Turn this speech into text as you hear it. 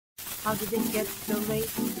How did it get so late,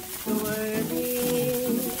 so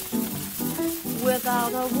early,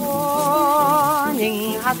 without a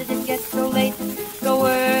warning? How did it get so late, so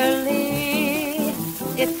early?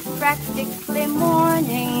 It's practically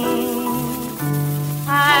morning.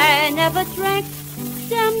 I never drank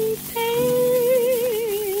champagne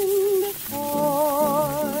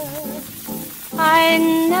before. I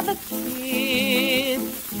never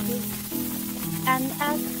kissed and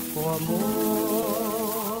asked for more.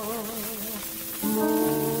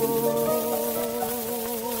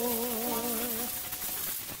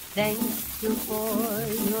 Thank you for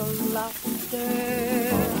your laughter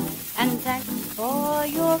and thanks for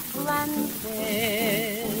your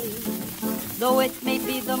glances. Though it may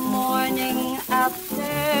be the morning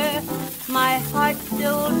after, my heart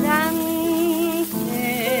still dances.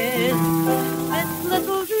 This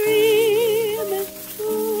little dream is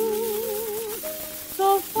true.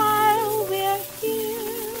 So while we're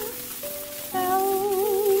here, tell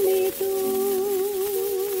me, do,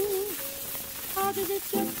 how did it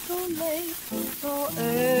get so late, so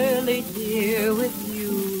early, dear, with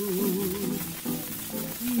you?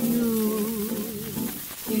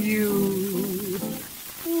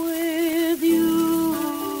 With you.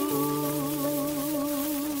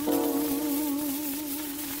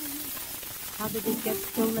 How did it get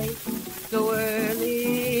so late, so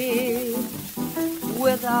early,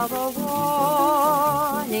 without a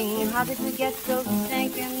warning? How did we get so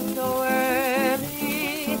stinking so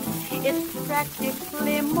early? It's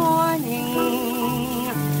practically morning.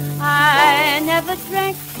 I never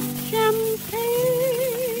drank champagne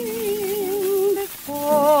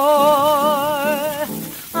before.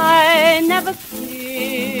 I never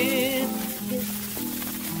kissed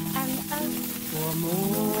and asked for more.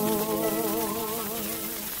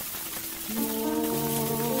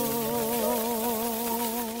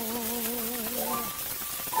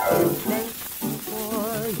 Thanks for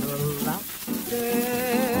your laughter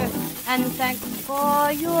and thanks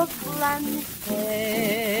for your glances.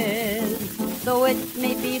 Though it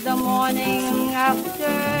may be the morning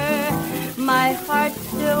after, my heart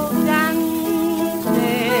still dances.